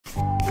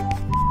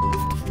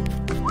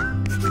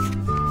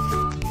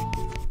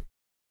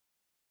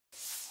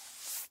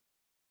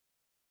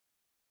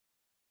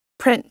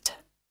print,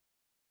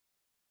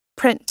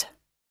 print,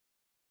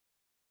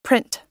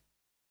 print.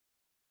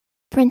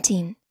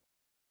 Printing.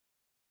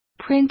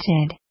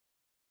 Printed.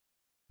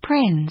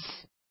 Prints.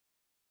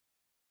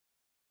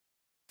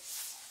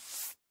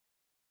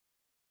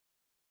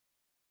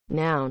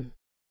 Noun.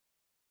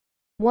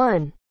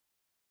 1.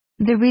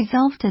 The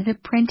result of the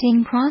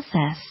printing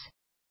process.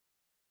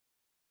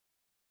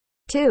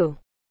 2.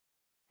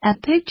 A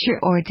picture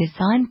or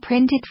design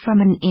printed from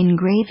an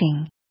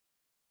engraving.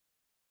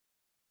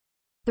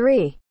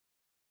 3.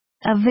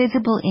 A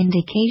visible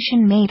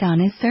indication made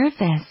on a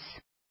surface.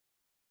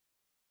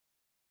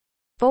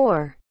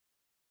 4.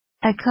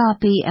 A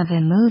copy of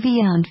a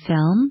movie on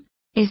film,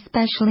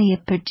 especially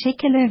a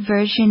particular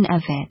version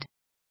of it.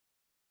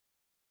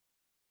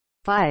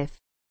 5.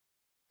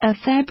 A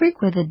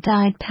fabric with a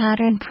dyed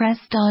pattern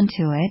pressed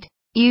onto it,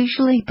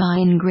 usually by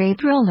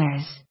engraved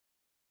rollers.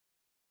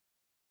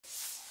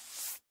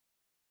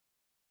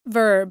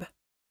 Verb.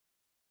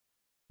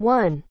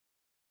 1.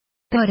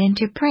 Put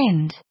into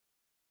print.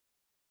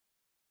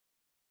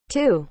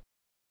 2.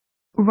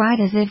 Write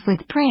as if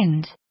with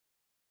print.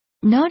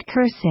 Not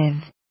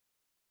cursive.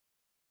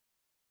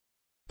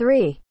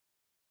 3.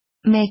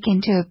 Make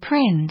into a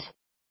print.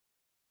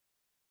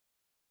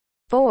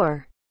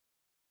 4.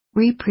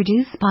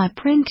 Reproduce by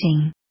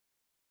printing.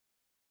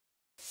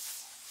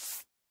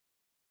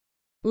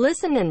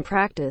 Listen and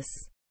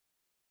practice.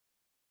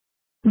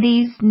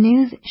 These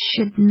news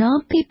should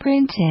not be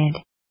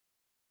printed.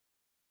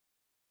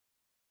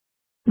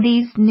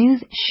 These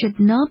news should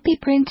not be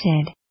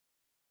printed.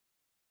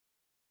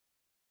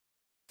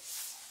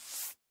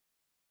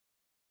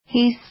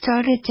 He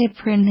started to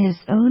print his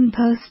own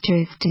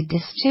posters to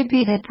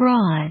distribute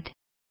abroad.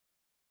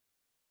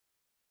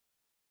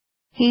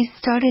 He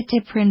started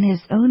to print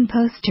his own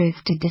posters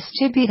to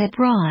distribute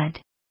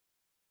abroad.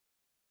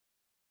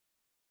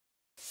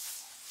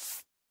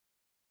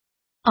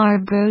 Our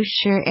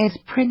brochure is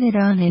printed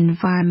on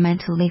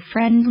environmentally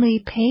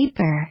friendly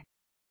paper.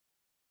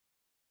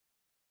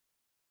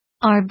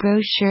 Our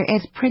brochure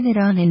is printed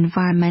on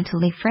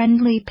environmentally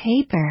friendly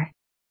paper.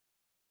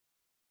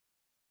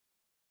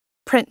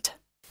 Print.